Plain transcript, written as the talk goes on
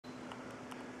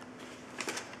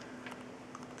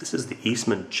This is the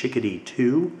Eastman Chickadee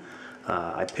II.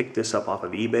 I picked this up off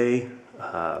of eBay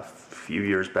a few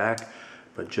years back,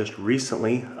 but just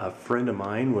recently a friend of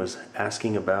mine was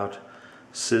asking about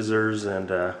scissors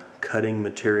and cutting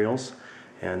materials,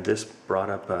 and this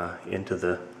brought up into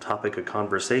the topic of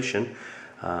conversation.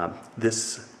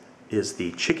 This is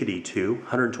the Chickadee II,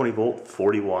 120 volt,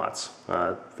 40 watts.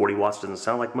 40 watts doesn't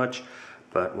sound like much,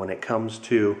 but when it comes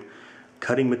to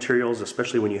cutting materials,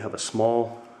 especially when you have a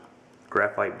small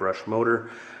graphite brush motor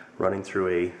running through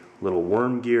a little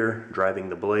worm gear, driving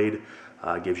the blade,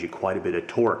 gives you quite a bit of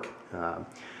torque.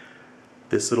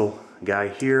 This little guy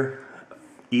here,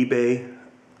 eBay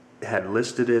had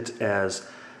listed it as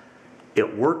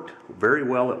it worked very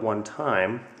well at one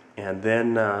time, and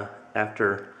then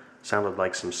after sounded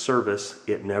like some service,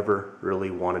 it never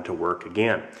really wanted to work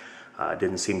again.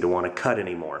 Didn't seem to want to cut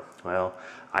anymore. Well,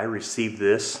 I received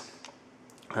this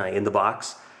in the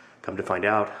box. Come to find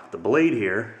out, the blade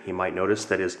here, you might notice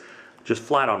that is just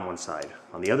flat on one side.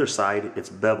 On the other side, it's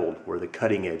beveled where the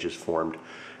cutting edge is formed.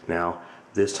 Now,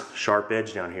 this sharp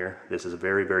edge down here, this is a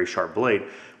very, very sharp blade.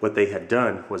 What they had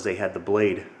done was they had the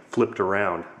blade flipped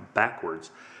around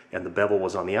backwards, and the bevel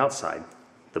was on the outside.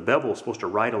 The bevel is supposed to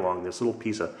ride along this little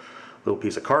piece of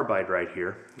carbide right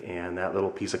here, and that little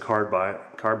piece of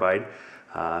carbide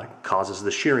causes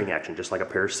the shearing action, just like a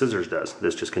pair of scissors does.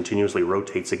 This just continuously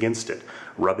rotates against it,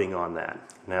 rubbing on that.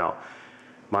 Now,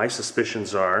 my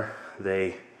suspicions are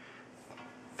they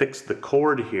fixed the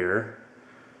cord here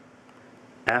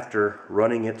after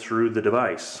running it through the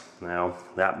device. Now,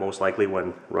 that most likely,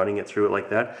 when running it through it like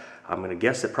that, I'm going to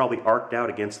guess it probably arced out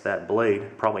against that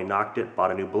blade, probably knocked it,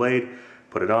 bought a new blade,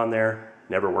 put it on there,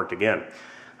 never worked again.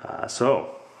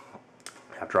 So,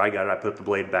 after I got it, I put the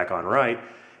blade back on right,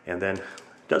 and then it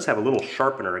does have a little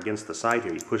sharpener against the side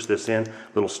here. You push this in,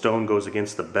 little stone goes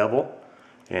against the bevel,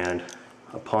 and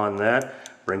upon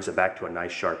that, brings it back to a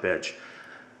nice sharp edge.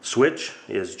 Switch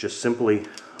is just simply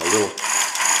a little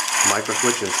micro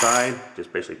switch inside,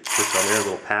 just basically push on there, a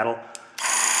little paddle,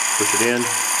 push it in,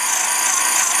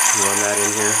 run that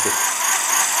in here,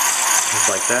 just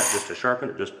like that, just to sharpen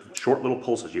it, just short little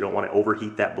pulses. You don't want to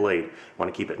overheat that blade. You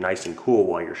want to keep it nice and cool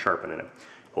while you're sharpening it.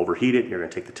 Overheat it, you're going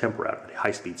to take the temper out.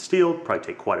 High-speed steel, probably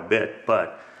take quite a bit,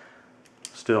 but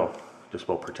still, just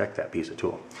will protect that piece of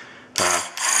tool.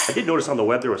 I did notice on the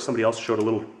web there was somebody else showed a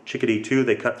little Chickadee II.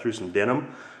 They cut through some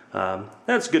denim.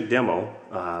 That's a good demo,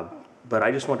 but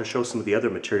I just wanted to show some of the other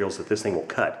materials that this thing will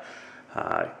cut.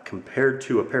 Compared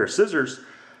to a pair of scissors,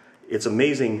 it's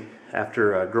amazing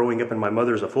after growing up in my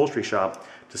mother's upholstery shop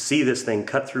to see this thing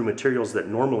cut through materials that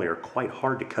normally are quite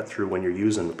hard to cut through when you're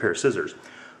using a pair of scissors.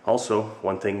 Also,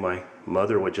 one thing my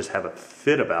mother would just have a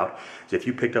fit about is if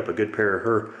you picked up a good pair of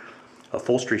her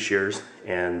upholstery shears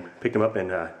and picked them up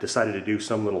and decided to do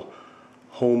some little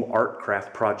home art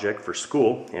craft project for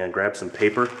school and grab some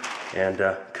paper and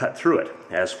cut through it.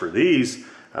 As for these,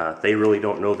 they really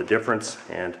don't know the difference,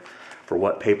 and for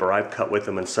what paper I've cut with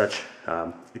them and such,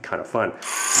 it's kind of fun.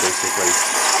 Basically,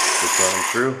 just run them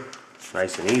through,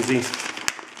 nice and easy,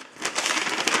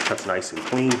 cuts nice and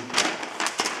clean.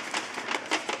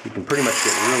 You can pretty much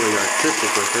get really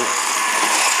artistic with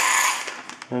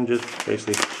it and just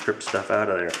basically strip stuff out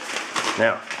of there.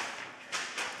 Now,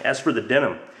 as for the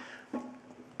denim,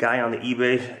 guy on the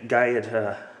eBay guy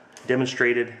had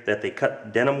demonstrated that they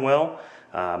cut denim well.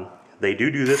 They do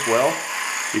this well.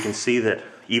 You can see that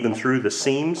even through the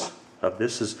seams of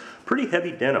this is pretty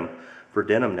heavy denim for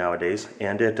denim nowadays,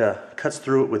 and it cuts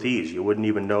through it with ease. You wouldn't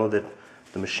even know that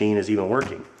the machine is even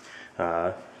working.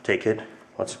 Take it,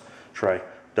 let's try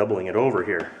doubling it over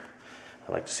here.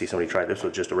 I'd like to see somebody try this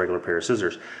with just a regular pair of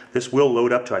scissors. This will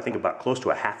load up to, I think, about close to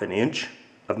a ½ inch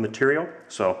of material,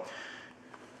 so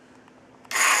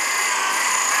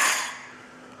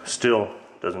still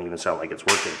doesn't even sound like it's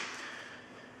working.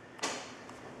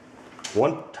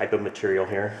 One type of material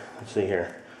here, let's see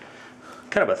here,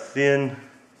 kind of a thin,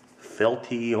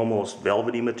 felty, almost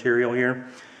velvety material here.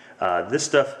 This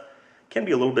stuff can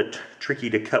be a little bit tricky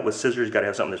to cut with scissors. You've got to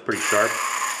have something that's pretty sharp.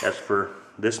 As for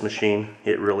this machine,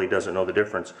 it really doesn't know the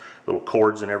difference. Little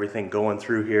cords and everything going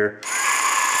through here,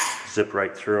 zip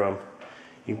right through them.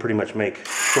 You can pretty much make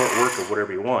short work of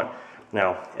whatever you want.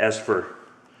 Now, as for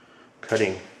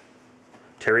cutting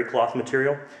terry cloth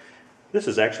material, this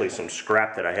is actually some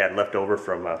scrap that I had left over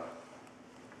from a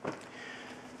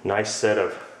nice set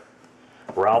of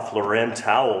Ralph Lauren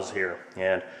towels here,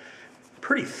 and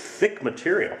pretty thick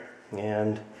material,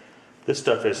 and this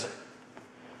stuff is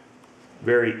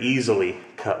very easily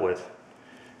cut with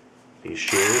these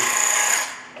shears.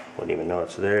 Wouldn't even know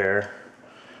it's there.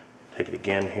 Take it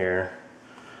again here.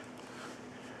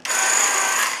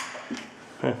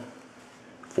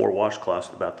 4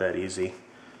 washcloths, about that easy.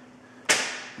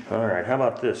 All right, how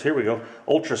about this? Here we go,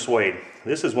 ultra suede.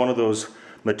 This is one of those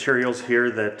materials here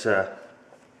that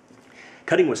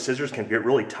cutting with scissors can get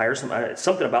really tiresome. It's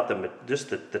something about just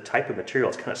the type of material.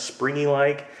 It's kind of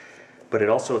springy-like, but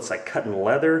it's like cutting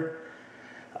leather.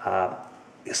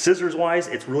 Scissors wise,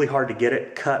 it's really hard to get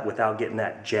it cut without getting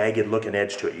that jagged looking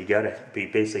edge to it. You got to be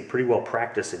basically pretty well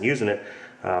practiced in using it.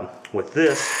 With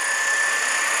this,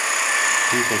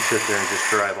 you can sit there and just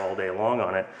drive all day long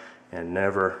on it and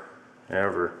never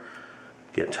ever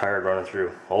get tired running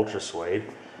through ultra suede.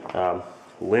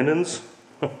 Linens,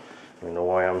 I don't know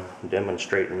why I'm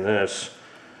demonstrating this.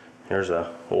 Here's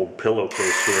a old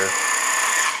pillowcase here.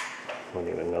 I don't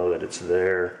even know that it's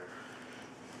there.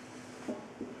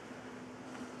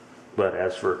 But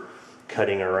as for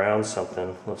cutting around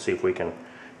something, let's see if we can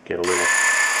get a little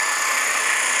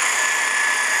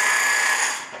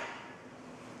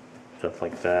stuff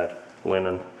like that.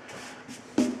 Linen.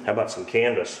 How about some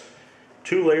canvas?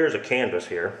 2 layers of canvas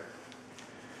here.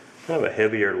 I have a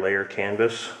heavier layer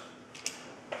canvas.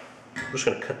 I'm just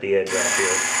going to cut the edge off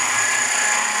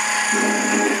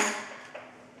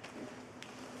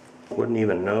here. Wouldn't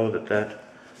even know that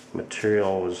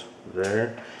material was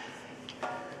there.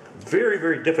 Very,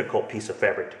 very difficult piece of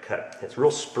fabric to cut. It's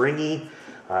real springy,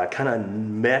 kind of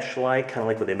mesh-like, kind of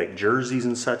like what they make jerseys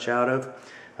and such out of.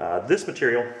 This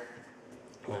material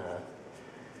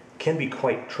can be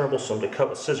quite troublesome to cut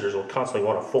with scissors. You'll constantly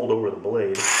want to fold over the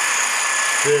blade.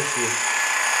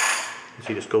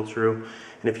 You just go through.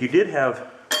 And if you did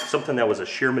have something that was a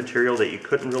shear material that you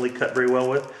couldn't really cut very well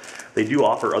with, they do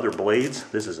offer other blades.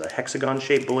 This is a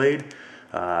hexagon-shaped blade.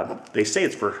 They say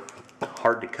it's for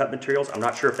hard to cut materials. I'm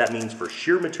not sure if that means for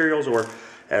shear materials, or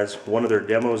as one of their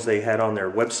demos they had on their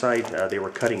website, they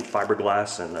were cutting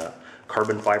fiberglass and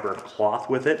carbon fiber cloth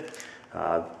with it.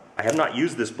 I have not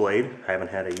used this blade. I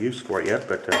haven't had a use for it yet,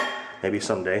 but maybe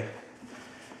someday.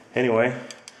 Anyway,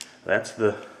 that's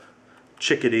the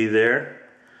Chickadee there.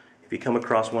 If you come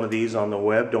across one of these on the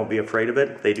web, don't be afraid of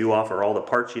it. They do offer all the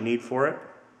parts you need for it.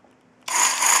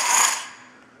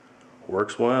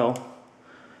 Works well.